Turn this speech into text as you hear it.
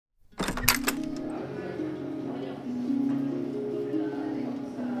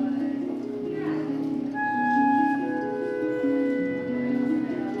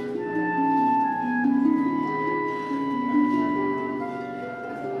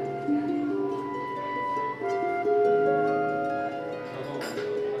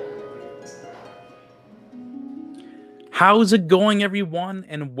How's it going, everyone?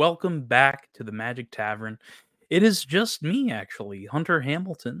 And welcome back to the Magic Tavern. It is just me, actually, Hunter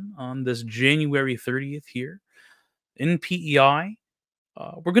Hamilton, on this January 30th here in PEI.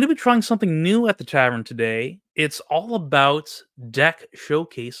 We're going to be trying something new at the tavern today. It's all about deck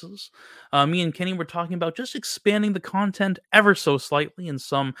showcases. Me and Kenny were talking about just expanding the content ever so slightly in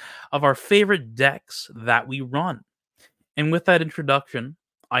some of our favorite decks that we run. And with that introduction,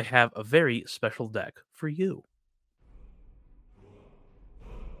 I have a very special deck for you.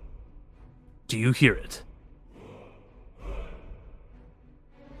 Do you hear it?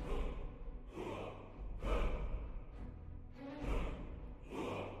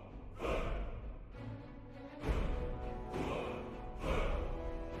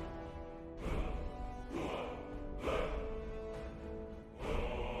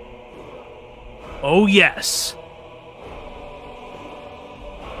 Oh, yes.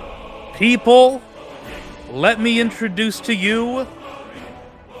 People, let me introduce to you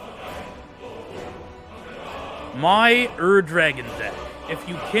my Dragon deck. If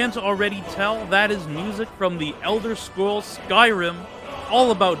you can't already tell, that is music from the Elder Scrolls Skyrim,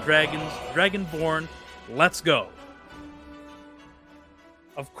 all about dragons, Dragonborn. Let's go.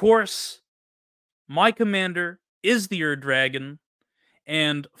 Of course, my commander is the Dragon.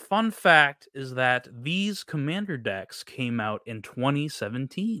 And fun fact is that these commander decks came out in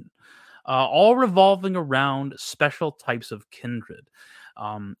 2017, all revolving around special types of kindred.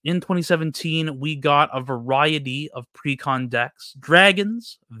 In 2017, we got a variety of precon decks: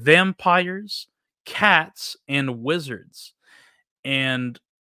 dragons, vampires, cats, and wizards. And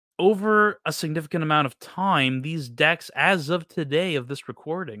over a significant amount of time, these decks, as of today of this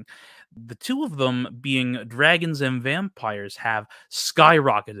recording, the two of them being dragons and vampires, have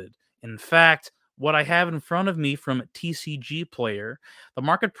skyrocketed. In fact, what I have in front of me from TCG Player, the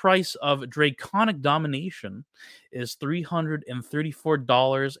market price of Draconic Domination is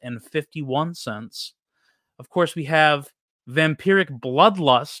 $334.51. Of course, we have Vampiric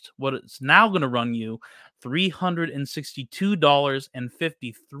Bloodlust, what it's now going to run you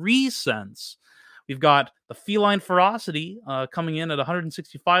 $362.53. We've got the Feline Ferocity coming in at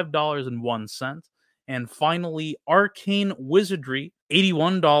 $165.01. And finally, Arcane Wizardry,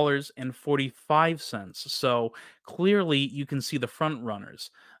 $81.45. So clearly, you can see the front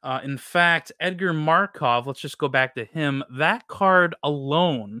runners. In fact, Edgar Markov, let's just go back to him. That card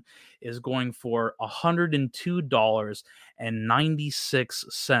alone is going for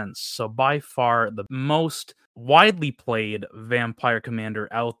 $102.96. So by far the most widely played vampire commander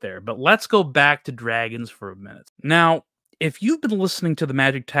out there. But let's go back to dragons for a minute. Now, if you've been listening to the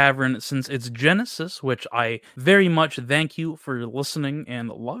Magic Tavern since its genesis, which I very much thank you for listening and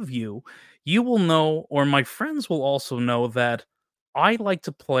love you, you will know, or my friends will also know, that I like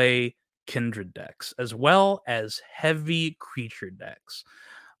to play kindred decks as well as heavy creature decks.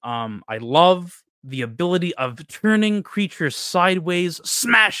 I love the ability of turning creatures sideways,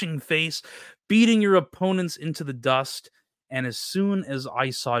 smashing face, beating your opponents into the dust. And as soon as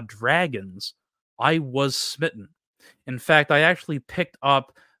I saw dragons, I was smitten. In fact, I actually picked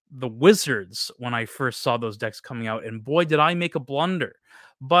up the Wizards when I first saw those decks coming out, and boy, did I make a blunder.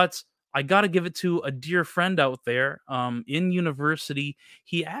 But I got to give it to a dear friend out there in university.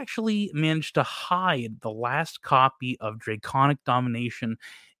 He actually managed to hide the last copy of Draconic Domination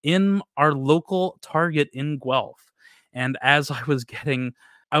in our local Target in Guelph. And as I was getting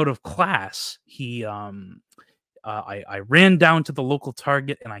out of class, I ran down to the local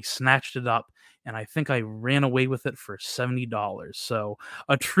Target and I snatched it up, and I think I ran away with it for $70. So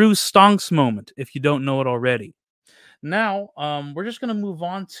a true stonks moment, if you don't know it already. Now, we're just going to move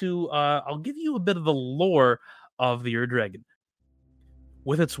on to, I'll give you a bit of the lore of the Dragon.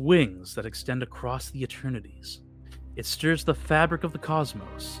 With its wings that extend across the eternities, it stirs the fabric of the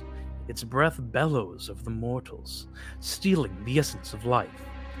cosmos. Its breath bellows of the mortals, stealing the essence of life.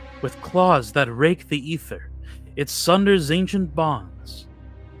 With claws that rake the ether, it sunders ancient bonds.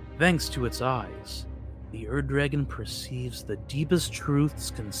 Thanks to its eyes, the Dragon perceives the deepest truths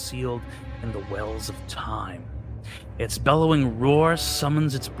concealed in the wells of time. Its bellowing roar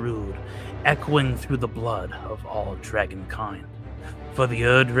summons its brood, echoing through the blood of all dragonkind. For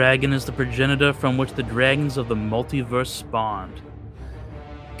the Dragon is the progenitor from which the dragons of the multiverse spawned.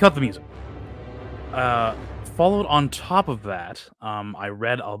 Cut the music. Followed on top of that, I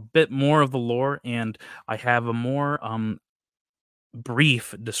read a bit more of the lore, and I have a more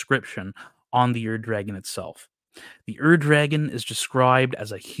brief description on the Dragon itself. The Dragon is described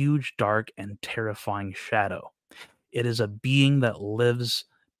as a huge, dark, and terrifying shadow. It is a being that lives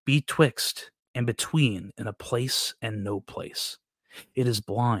betwixt and between, in a place and no place. It is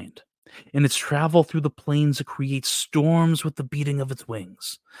blind, In its travel through the plains, it creates storms with the beating of its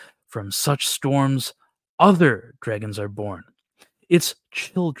wings. From such storms, other dragons are born. Its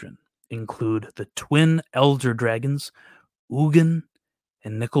children include the twin elder dragons, Ugin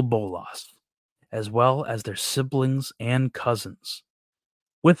and Nicol, as well as their siblings and cousins.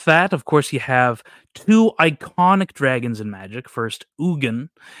 With that, of course, you have two iconic dragons in Magic. First, Ugin,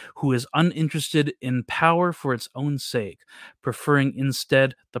 who is uninterested in power for its own sake, preferring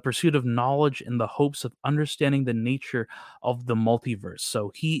instead the pursuit of knowledge in the hopes of understanding the nature of the multiverse.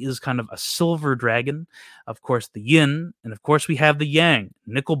 So he is kind of a silver dragon. Of course, the Yin, and of course, we have the Yang,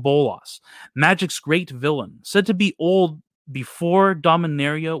 Nicol, Magic's great villain, said to be old before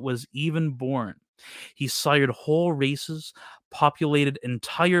Dominaria was even born. He sired whole races, populated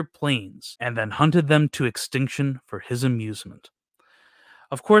entire plains, and then hunted them to extinction for his amusement.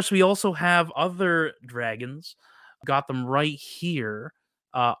 Of course, we also have other dragons. Got them right here.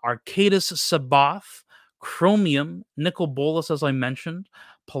 Arcadus Sabath, Chromium, Nicol, as I mentioned,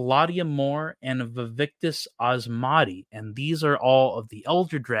 Palladia Mor, and Vivictus Osmati. And these are all of the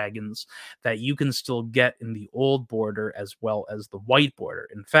Elder Dragons that you can still get in the old border as well as the white border.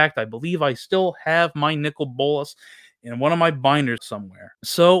 In fact, I believe I still have my Nicol in one of my binders somewhere.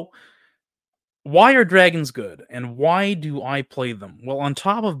 So, why are dragons good, and why do I play them? Well, on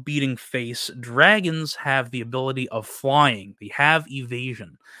top of beating face, dragons have the ability of flying. They have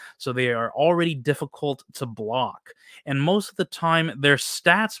evasion, so they are already difficult to block. And most of the time, their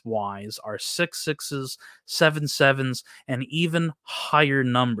stats-wise are 6/6s, 7/7s, and even higher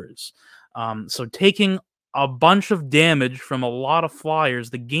numbers. So taking a bunch of damage from a lot of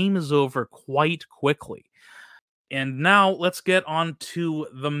flyers, the game is over quite quickly. And now let's get on to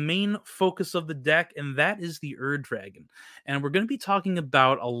the main focus of the deck, and that is the Dragon. And we're going to be talking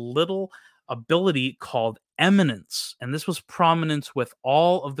about a little ability called Eminence. And this was prominent with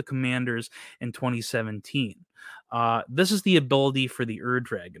all of the commanders in 2017. This is the ability for the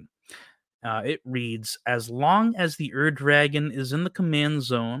Dragon. It reads, as long as the Dragon is in the command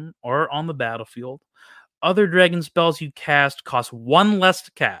zone or on the battlefield, other dragon spells you cast cost one less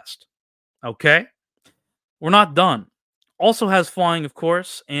to cast. Okay? We're not done. Also has flying, of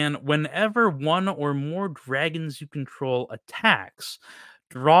course, and whenever one or more dragons you control attacks,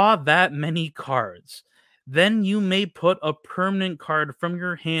 draw that many cards. Then you may put a permanent card from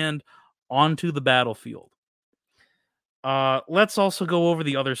your hand onto the battlefield. Let's also go over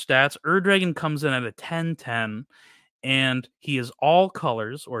the other stats. Dragon comes in at a 10/10, and he is all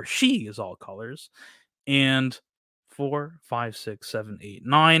colors, or she is all colors, and 4, 5, 6, 7, 8,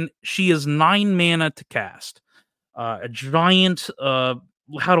 9. She is 9 mana to cast. A giant, how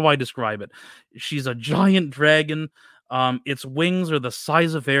do I describe it? She's a giant dragon. Its wings are the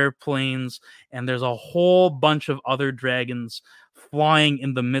size of airplanes, and there's a whole bunch of other dragons flying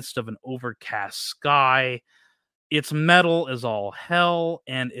in the midst of an overcast sky. Its metal is all hell,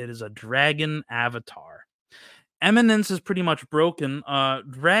 and it is a dragon avatar. Eminence is pretty much broken.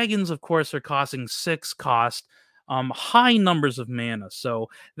 Dragons, of course, are costing 6 cost, high numbers of mana. So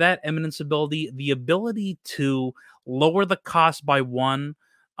that Eminence ability, the ability to lower the cost by 1,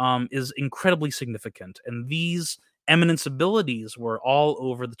 is incredibly significant. And these Eminence abilities were all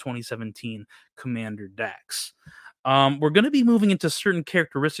over the 2017 Commander decks. We're going to be moving into certain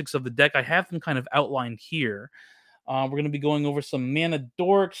characteristics of the deck. I have them kind of outlined here. We're going to be going over some mana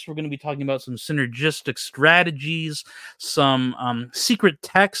dorks. We're going to be talking about some synergistic strategies, some secret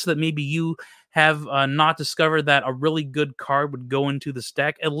texts that maybe you have not discovered that a really good card would go into this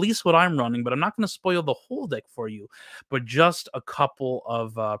deck, at least what I'm running, but I'm not going to spoil the whole deck for you, but just a couple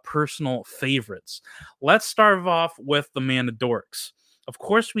of personal favorites. Let's start off with the mana dorks. Of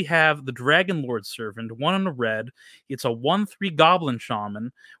course, we have the Dragon Lord Servant, 1 in a red. It's a 1/3 Goblin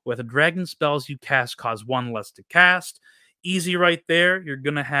Shaman with a dragon spells you cast cause 1 less to cast. Easy right there. You're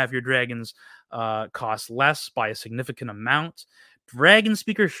going to have your dragons cost less by a significant amount. Dragon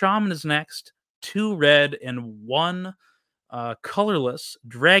Speaker Shaman is next. 2 red and 1 colorless.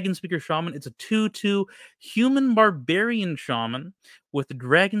 Dragon Speaker Shaman. It's a 2/2 Human Barbarian Shaman with the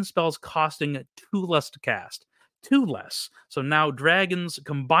dragon spells costing 2 less to cast. 2 less. So now dragons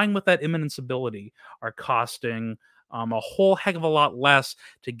combined with that Imminence ability are costing a whole heck of a lot less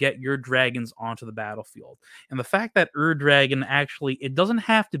to get your dragons onto the battlefield. And the fact that Dragon actually, it doesn't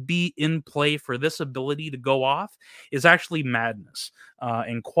have to be in play for this ability to go off is actually madness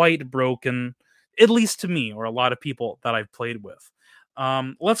and quite broken, at least to me or a lot of people that I've played with.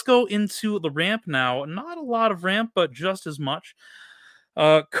 Let's go into the ramp now. Not a lot of ramp, but just as much.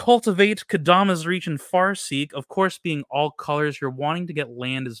 Cultivate, Kadama's Reach, and Farseek, of course, being all colors, you're wanting to get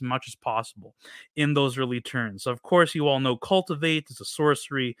land as much as possible in those early turns. So, of course, you all know Cultivate is a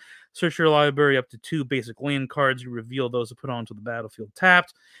sorcery. Search your library up to 2 basic land cards. You reveal those to put onto the battlefield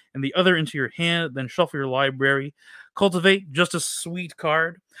tapped, and the other into your hand, then shuffle your library. Cultivate, just a sweet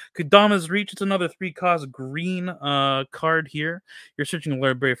card. Kadama's Reach, it's another 3 cost green card here. You're searching the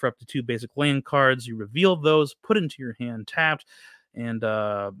library for up to 2 basic land cards. You reveal those, put into your hand tapped, and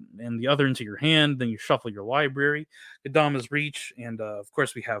the other into your hand. Then you shuffle your library. Kadama's Reach, and of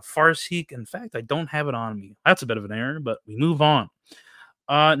course we have Farseek. In fact, I don't have it on me. That's a bit of an error, but we move on.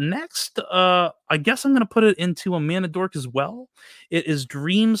 Next, I guess I'm gonna put it into a mana dork as well. It is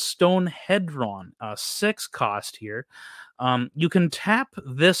Dreamstone Hedron, 6 cost here. You can tap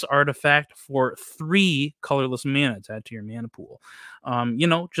this artifact for 3 colorless mana to add to your mana pool.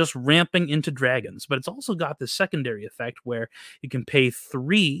 Just ramping into dragons. But it's also got this secondary effect where you can pay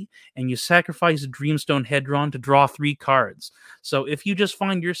 3 and you sacrifice a Dreamstone Hedron to draw 3 cards. So if you just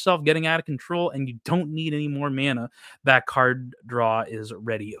find yourself getting out of control and you don't need any more mana, that card draw is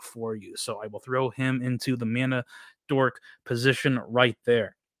ready for you. So I will throw him into the mana dork position right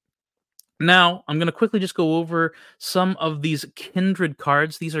there. Now, I'm going to quickly just go over some of these kindred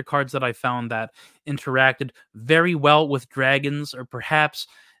cards. These are cards that I found that interacted very well with dragons, or perhaps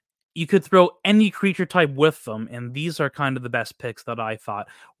you could throw any creature type with them, and these are kind of the best picks that I thought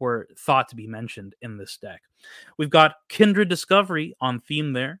were thought to be mentioned in this deck. We've got Kindred Discovery on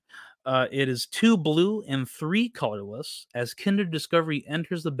theme there. It is 2 blue and 3 colorless. As Kindred Discovery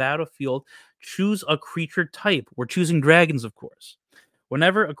enters the battlefield, choose a creature type. We're choosing dragons, of course.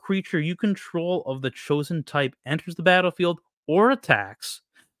 Whenever a creature you control of the chosen type enters the battlefield or attacks,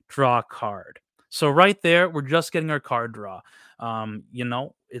 draw a card. So right there, we're just getting our card draw.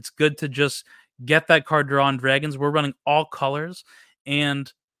 It's good to just get that card draw on dragons. We're running all colors,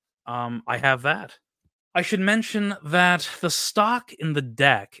 and I have that. I should mention that the stock in the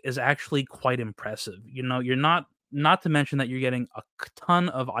deck is actually quite impressive. You're not to mention that you're getting a ton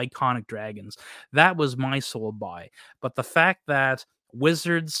of iconic dragons. That was my sole buy. But the fact that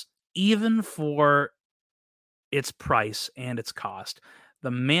Wizards, even for its price and its cost,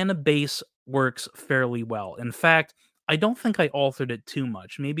 the mana base works fairly well. In fact, I don't think I altered it too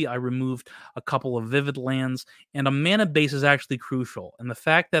much. Maybe I removed a couple of vivid lands, and a mana base is actually crucial. And the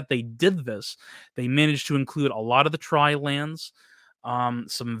fact that they did this, they managed to include a lot of the tri lands,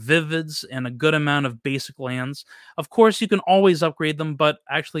 some vivids, and a good amount of basic lands. Of course, you can always upgrade them, but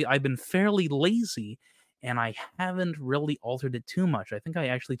actually, I've been fairly lazy and I haven't really altered it too much. I think I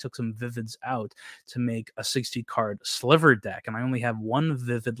actually took some vivids out to make a 60 card sliver deck, and I only have 1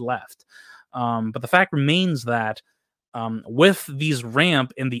 vivid left. But the fact remains that with these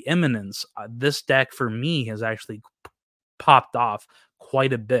ramp and the imminence, this deck for me has actually popped off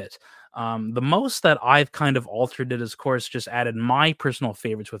quite a bit. The most that I've kind of altered it is, of course, just added my personal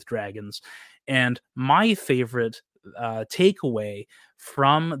favorites with dragons. And my favorite takeaway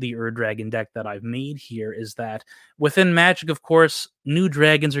from the Dragon deck that I've made here is that within Magic, of course, new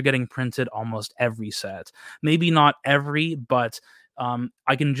dragons are getting printed almost every set. Maybe not every, but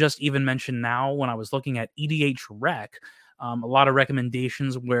I can just even mention now when I was looking at EDH Rec, a lot of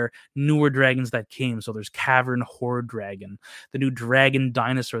recommendations where newer dragons that came. So there's Cavern Horde Dragon, the new Dragon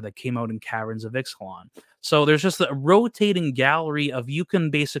Dinosaur that came out in Caverns of Ixalan. So there's just a rotating gallery of you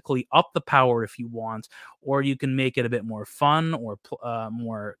can basically up the power if you want, or you can make it a bit more fun or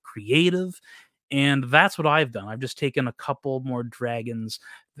more creative. And that's what I've done. I've just taken a couple more dragons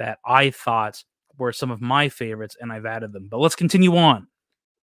that I thought were some of my favorites, and I've added them. But let's continue on.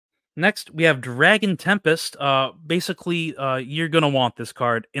 Next, we have Dragon Tempest. Basically, you're going to want this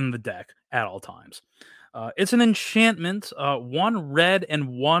card in the deck at all times. It's an enchantment, 1 red and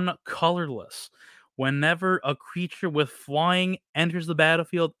 1 colorless. Whenever a creature with flying enters the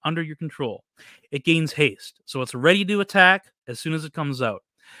battlefield under your control, it gains haste. So it's ready to attack as soon as it comes out.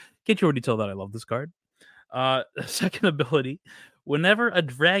 Can't you already tell that I love this card? Second ability, whenever a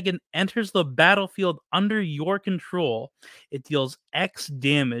dragon enters the battlefield under your control, it deals X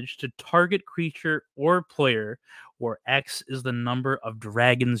damage to target creature or player, where X is the number of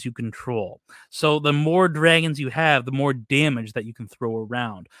dragons you control. So the more dragons you have, the more damage that you can throw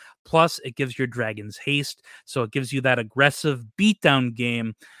around. Plus, it gives your dragons haste, so it gives you that aggressive beatdown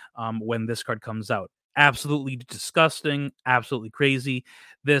game when this card comes out. Absolutely disgusting, absolutely crazy.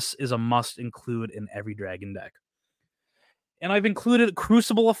 This is a must include in every dragon deck. And I've included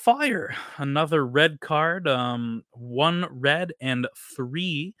Crucible of Fire, another red card, 1 red and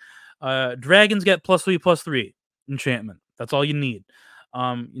 3. Dragons get +3/+3 enchantment. That's all you need.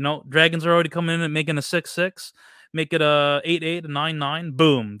 Dragons are already coming in and making a 6/6. make it a 8-8, a 9-9,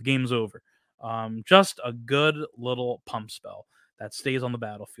 boom, the game's over. Just a good little pump spell that stays on the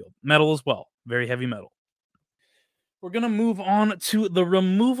battlefield. Metal as well, very heavy metal. We're gonna move on to the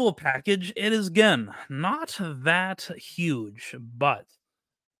removal package. It is again not that huge, but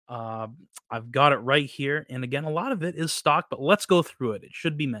uh, I've got it right here. And again, a lot of it is stock, but let's go through it. It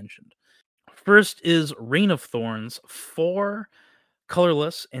should be mentioned. First is Rain of Thorns, 4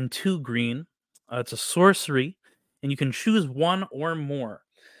 colorless and 2 green. It's a sorcery, and you can choose one or more.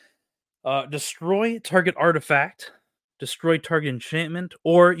 Destroy target artifact, destroy target enchantment,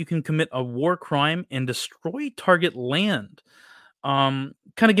 or you can commit a war crime and destroy target land.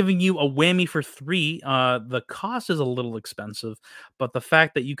 Kind of giving you a whammy for 3. The cost is a little expensive, but the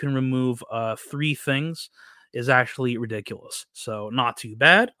fact that you can remove 3 things is actually ridiculous. So not too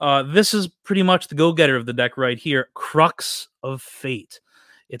bad. This is pretty much the go-getter of the deck right here. Crux of Fate.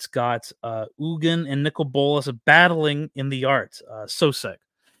 It's got Ugin and Nicol Bolas battling in the art. So sick.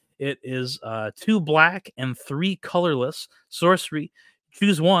 It is 2 black and 3 colorless sorcery.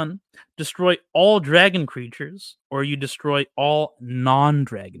 Choose one, destroy all dragon creatures, or you destroy all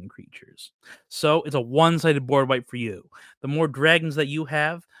non-dragon creatures. So it's a one-sided board wipe for you. The more dragons that you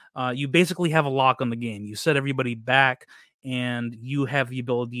have, you basically have a lock on the game. You set everybody back, and you have the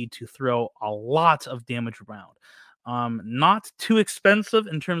ability to throw a lot of damage around. Not too expensive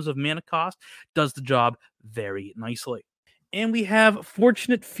in terms of mana cost, does the job very nicely. And we have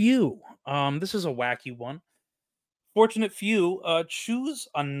Fortunate Few. This is a wacky one. Fortunate Few, choose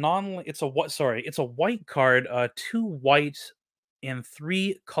a non it's a what sorry, it's a white card, 2 white and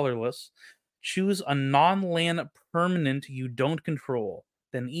 3 colorless. Choose a non-land permanent you don't control.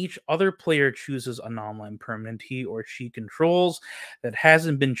 Then each other player chooses a non-land permanent he or she controls that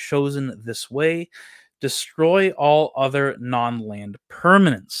hasn't been chosen this way. Destroy all other non-land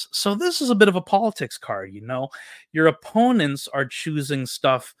permanents. So this is a bit of a politics card, you know. Your opponents are choosing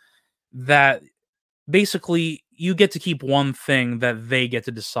stuff that basically you get to keep one thing that they get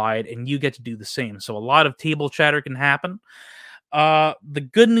to decide and you get to do the same. So a lot of table chatter can happen. The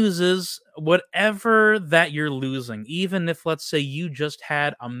good news is whatever that you're losing, even if let's say you just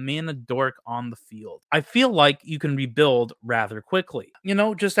had a mana dork on the field, I feel like you can rebuild rather quickly. You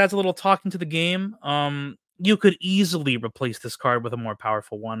know, just adds a little talking to the game. You could easily replace this card with a more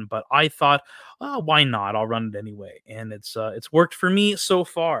powerful one, but I thought, oh, why not? I'll run it anyway, and it's worked for me so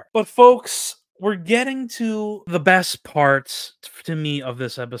far. But folks, we're getting to the best parts to me of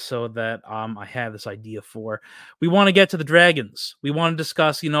this episode that I had this idea for. We want to get to the dragons. We want to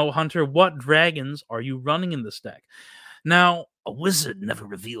discuss, you know, Hunter, what dragons are you running in this deck? Now, a wizard never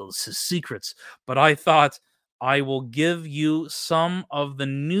reveals his secrets, but I thought I will give you some of the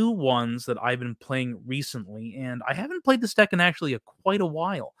new ones that I've been playing recently, and I haven't played this deck in actually quite a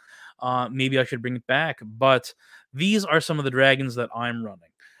while. Maybe I should bring it back, but these are some of the dragons that I'm running.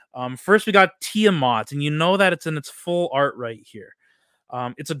 First, we got Tiamat, and you know that it's in its full art right here.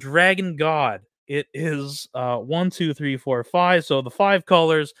 It's a dragon god. It is 1, 2, 3, 4, 5. So the 5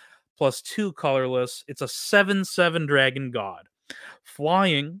 colors plus 2 colorless. It's a 7/7 dragon god.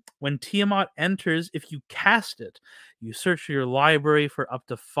 Flying, when Tiamat enters, if you cast it, you search your library for up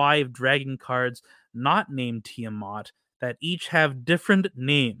to 5 dragon cards not named Tiamat that each have different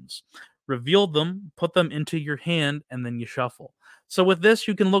names. Reveal them, put them into your hand, and then you shuffle. So with this,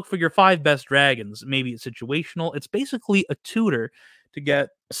 you can look for your 5 best dragons. Maybe it's situational. It's basically a tutor to get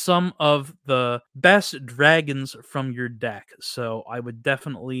some of the best dragons from your deck. So I would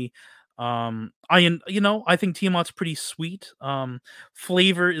definitely I think Tiamat's pretty sweet.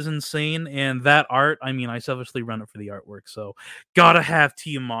 Flavor is insane, and that art, I mean, I selfishly run it for the artwork, so gotta have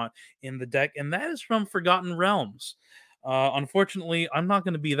Tiamat in the deck, and that is from Forgotten Realms. Unfortunately, I'm not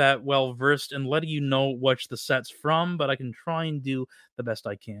going to be that well versed in letting you know which the set's from, but I can try and do the best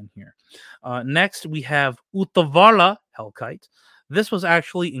I can here. Next, we have Utavala Hellkite. This was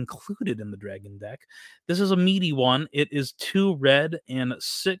actually included in the dragon deck. This is a meaty one. It is 2 red and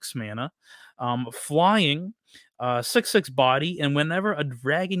 6 mana. Flying, 6/6 body, and whenever a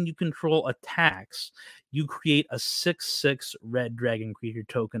dragon you control attacks, you create a 6/6 red dragon creature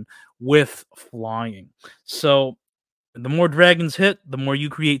token with flying. So the more dragons hit, the more you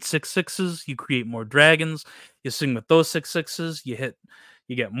create 6/6s, you create more dragons, you sing with those 6/6s,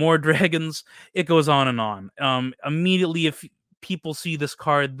 you get more dragons, it goes on and on. Immediately, if people see this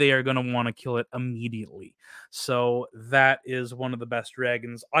card, they are going to want to kill it immediately. So that is one of the best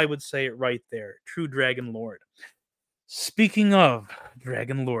dragons. I would say it right there. True Dragon Lord. Speaking of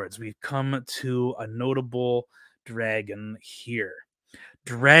Dragon Lords, we've come to a notable dragon here.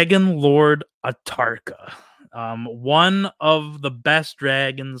 Dragon Lord Atarka. One of the best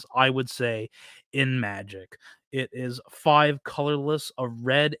dragons, I would say, in Magic. It is 5 colorless, a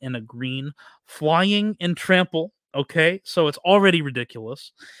red and a green, flying and trample. Okay, so it's already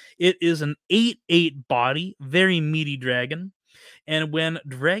ridiculous. It is an 8/8 body, very meaty dragon. And when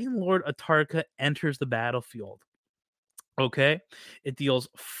Dragon Lord Atarka enters the battlefield, okay, it deals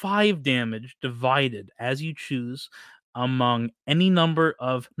 5 damage divided as you choose among any number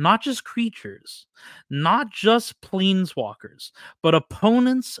of not just creatures, not just planeswalkers, but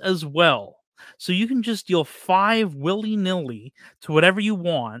opponents as well. So you can just deal 5 willy nilly to whatever you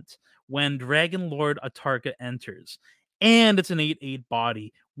want when Dragon Lord Atarka enters. And it's an 8/8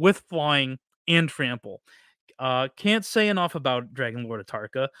 body with flying and trample. Can't say enough about Dragon Lord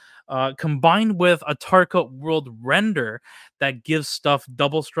Atarka. Combined with Atarka World Render that gives stuff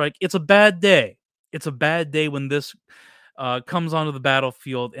double strike, it's a bad day. It's a bad day when this comes onto the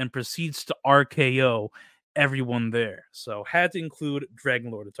battlefield and proceeds to RKO everyone there. So had to include Dragon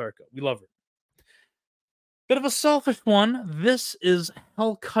Lord Atarka. We love her. Bit of a selfish one. This is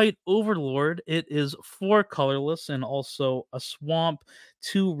Hellkite Overlord. It is 4 colorless and also a swamp,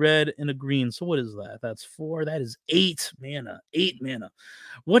 2 red and a green. So what is that? That's 4. That is 8 mana. 8 mana.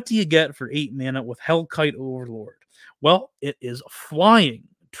 What do you get for 8 mana with Hellkite Overlord? Well, it is flying,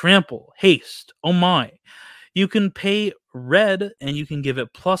 trample, haste. Oh my. You can pay red and you can give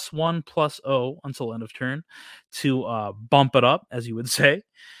it +1/+0 until end of turn to bump it up, as you would say.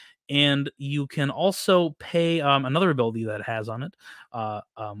 And you can also pay another ability that it has on it,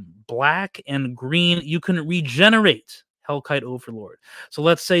 black and green. You can regenerate Hellkite Overlord. So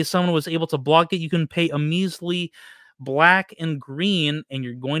let's say someone was able to block it. You can pay a measly black and green, and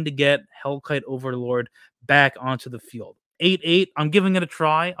you're going to get Hellkite Overlord back onto the field. 8/8. I'm giving it a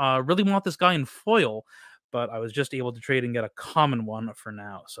try. Really want this guy in foil, but I was just able to trade and get a common one for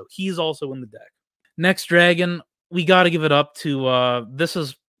now. So he's also in the deck. Next dragon, we got to give it up to this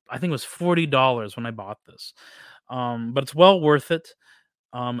is, I think it was $40 when I bought this. But it's well worth it.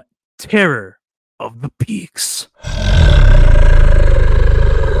 Terror of the Peaks.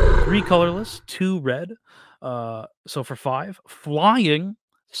 3 colorless, 2 red. So for 5. Flying,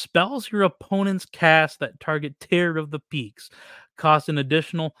 spells your opponent's cast that target Terror of the Peaks cost an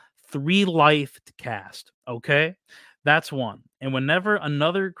additional 3 life to cast. Okay? That's 1. And whenever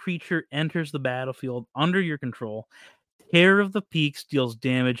another creature enters the battlefield under your control, Terror of the Peaks deals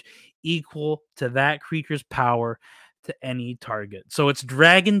damage equal to that creature's power to any target. So it's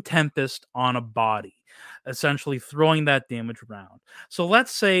Dragon Tempest on a body, essentially throwing that damage around. So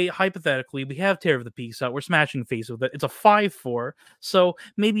let's say, hypothetically, we have Terror of the Peaks out. We're smashing face with it. It's a 5/4, so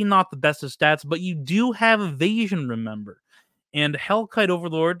maybe not the best of stats, but you do have evasion, remember. And Hellkite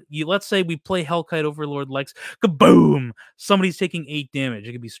Overlord, let's say we play Hellkite Overlord Lex, kaboom! Somebody's taking 8 damage.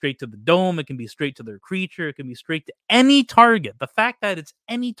 It can be straight to the dome, it can be straight to their creature, it can be straight to any target. The fact that it's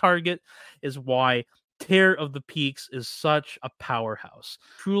any target is why Terror of the Peaks is such a powerhouse.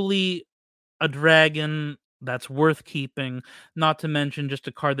 Truly a dragon that's worth keeping, not to mention just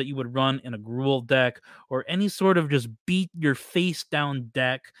a card that you would run in a Gruul deck or any sort of just beat your face down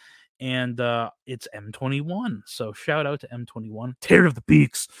deck. And it's M21. So shout out to M21. Terror of the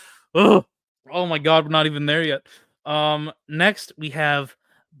Peaks. Ugh. Oh my god, we're not even there yet. Next we have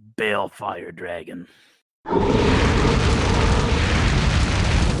Balefire Dragon.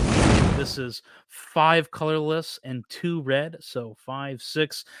 This is 5 colorless and 2 red, so 5,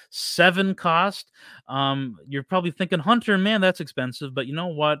 6, 7 cost. You're probably thinking, Hunter, man, that's expensive, but you know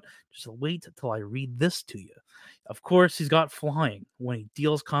what? Just wait till I read this to you. Of course, he's got flying. When he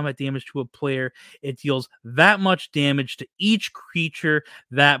deals combat damage to a player, it deals that much damage to each creature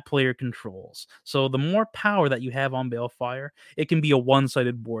that player controls. So the more power that you have on Balefire, it can be a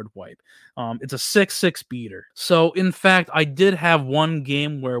one-sided board wipe. It's a 6/6 beater. So in fact, I did have one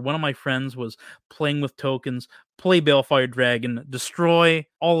game where one of my friends was playing with tokens, play Balefire Dragon, destroy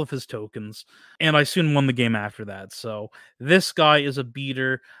all of his tokens, and I soon won the game after that. So this guy is a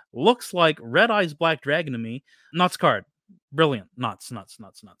beater. Looks like Red Eyes Black Dragon to me. Nuts card. Brilliant. Nuts.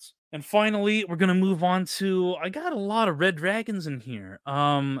 And finally, we're gonna move on to, I got a lot of red dragons in here.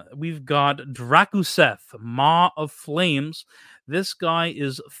 We've got Drakuseth, Maw of Flames. This guy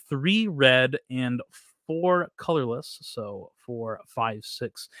is 3 red and 4 colorless, so 4, 5,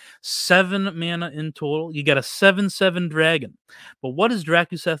 6, 7 mana in total. You get a 7/7 dragon. But what does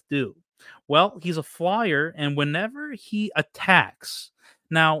Drakuseth do? Well, he's a flyer, and whenever he attacks,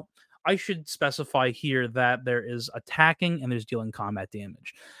 now I should specify here that there is attacking and there's dealing combat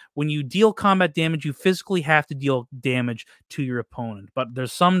damage. When you deal combat damage, you physically have to deal damage to your opponent. But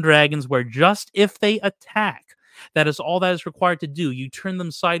there's some dragons where just if they attack, That is all that is required to do. You turn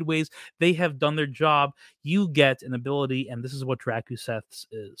them sideways, they have done their job. You get an ability, and this is what Drakuseth's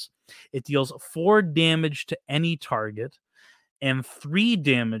is. It deals 4 damage to any target and 3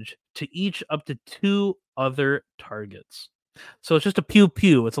 damage to each up to 2 other targets. So it's just a pew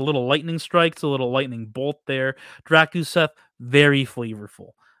pew. It's a little lightning strike, it's a little lightning bolt there. Drakuseth, very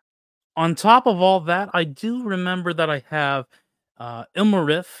flavorful. On top of all that, I do remember that I have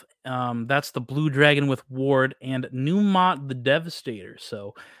Ilmarith, that's the blue dragon with ward, and Numot the Devastator.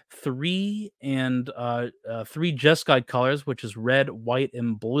 So 3 Jeskai colors, which is red, white,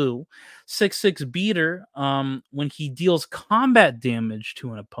 and blue. 6/6 beater. When he deals combat damage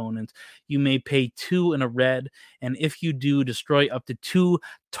to an opponent, you may pay 2 in a red, and if you do, destroy up to 2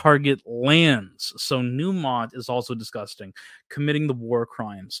 target lands. So Numot is also disgusting, committing the war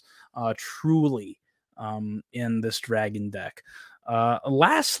crimes. Truly, in this dragon deck.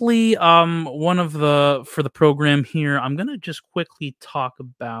 Lastly, one of the for the program here, I'm gonna just quickly talk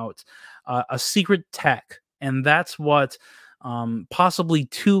about a secret tech, and that's what possibly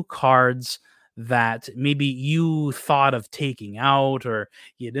 2 cards that maybe you thought of taking out or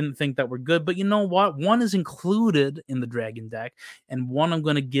you didn't think that were good, but you know what? One is included in the dragon deck, and one I'm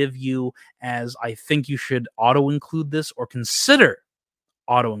going to give you as I think you should auto include this or consider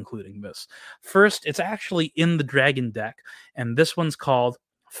auto including this. First, it's actually in the dragon deck, and this one's called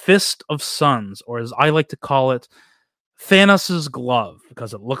Fist of Suns, or as I like to call it, Thanos' glove,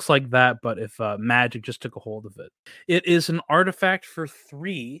 because it looks like that, but if magic just took a hold of it. It is an artifact for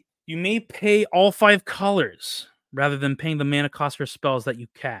 3. You may pay all 5 colors rather than paying the mana cost for spells that you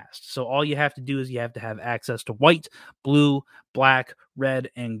cast. So all you have to do is you have to have access to white, blue, black, red,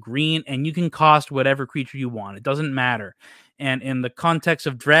 and green, and you can cost whatever creature you want. It doesn't matter. And in the context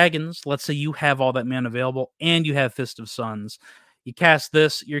of dragons, let's say you have all that mana available and you have Fist of Suns. You cast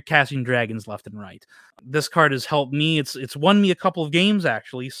this, you're casting dragons left and right. This card has helped me. It's won me a couple of games,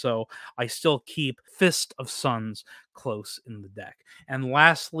 actually, so I still keep Fist of Suns close in the deck. And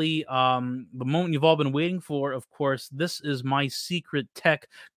lastly, the moment you've all been waiting for, of course, this is my secret tech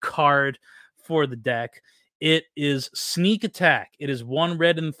card for the deck. It is Sneak Attack. It is 1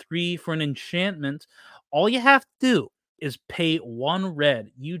 red and 3 for an enchantment. All you have to do is pay 1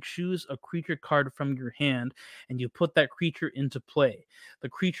 red. You choose a creature card from your hand, and you put that creature into play. The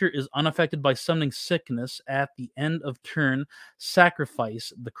creature is unaffected by summoning sickness. At the end of turn,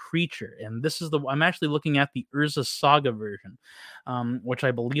 sacrifice the creature. And this is I'm actually looking at the Urza Saga version, which I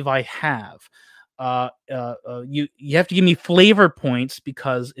believe I have. You have to give me flavor points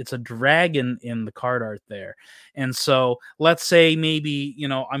because it's a dragon in the card art there. And so let's say maybe,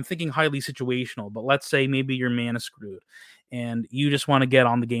 I'm thinking highly situational, but let's say maybe you're mana screwed and you just want to get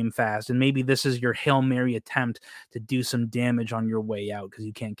on the game fast. And maybe this is your Hail Mary attempt to do some damage on your way out because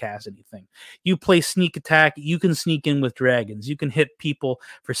you can't cast anything. You play Sneak Attack. You can sneak in with dragons. You can hit people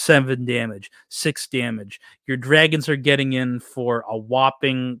for 7 damage, 6 damage. Your dragons are getting in for a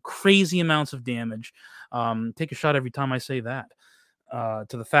whopping crazy amounts of damage. Take a shot every time I say that,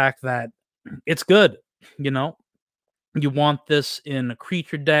 to the fact that it's good. You want this in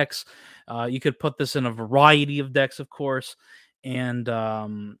creature decks. You could put this in a variety of decks, of course. And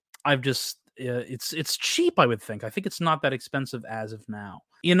I've just it's cheap, I would think. I think it's not that expensive as of now.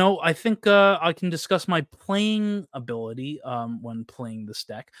 I think I can discuss my playing ability when playing this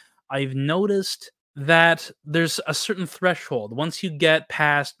deck. I've noticed that there's a certain threshold. Once you get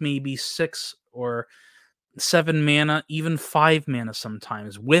past maybe 6 or 7 mana, even 5 mana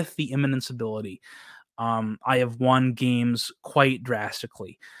sometimes, with the Imminence ability, I have won games quite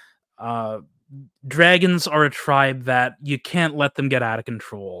drastically. Dragons are a tribe that you can't let them get out of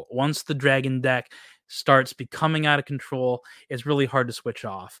control. Once the dragon deck starts becoming out of control, it's really hard to switch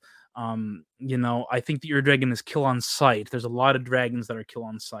off. I think that your dragon is kill on sight. There's a lot of dragons that are kill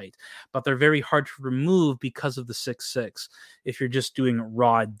on sight, but they're very hard to remove because of the 6/6 if you're just doing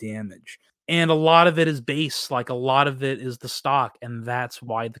raw damage. And a lot of it is base, like a lot of it is the stock, and that's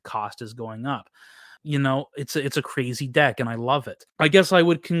why the cost is going up. It's a crazy deck, and I love it. I guess I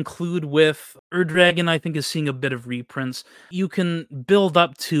would conclude with Dragon. I think is seeing a bit of reprints. You can build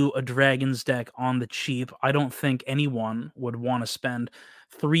up to a Dragon's deck on the cheap. I don't think anyone would want to spend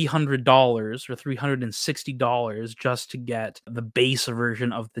 $300 or $360 just to get the base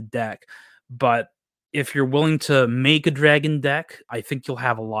version of the deck. But if you're willing to make a dragon deck, I think you'll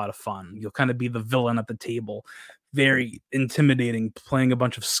have a lot of fun. You'll kind of be the villain at the table very intimidating playing a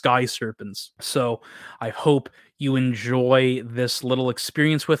bunch of sky serpents. So I hope you enjoy this little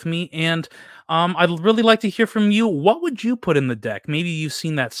experience with me. And I'd really like to hear from you. What would you put in the deck? Maybe you've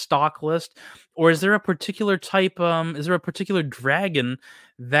seen that stock list, or is there a particular type? Is there a particular dragon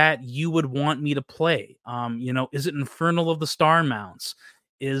that you would want me to play? Is it Infernal of the Star Mounts?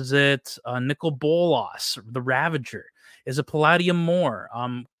 Is it Nicol Bolas, the Ravager? Is it Palladium Moor?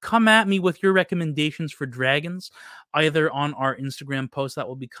 Come at me with your recommendations for dragons, either on our Instagram post that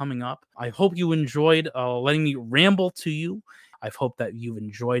will be coming up. I hope you enjoyed letting me ramble to you. I hope that you've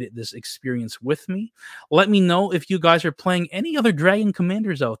enjoyed this experience with me. Let me know if you guys are playing any other dragon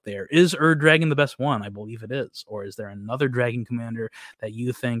commanders out there. Is Dragon the best one? I believe it is. Or is there another dragon commander that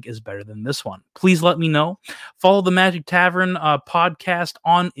you think is better than this one? Please let me know. Follow the Magic Tavern podcast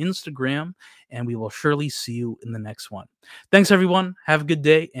on Instagram, and we will surely see you in the next one. Thanks, everyone. Have a good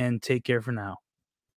day, and take care for now.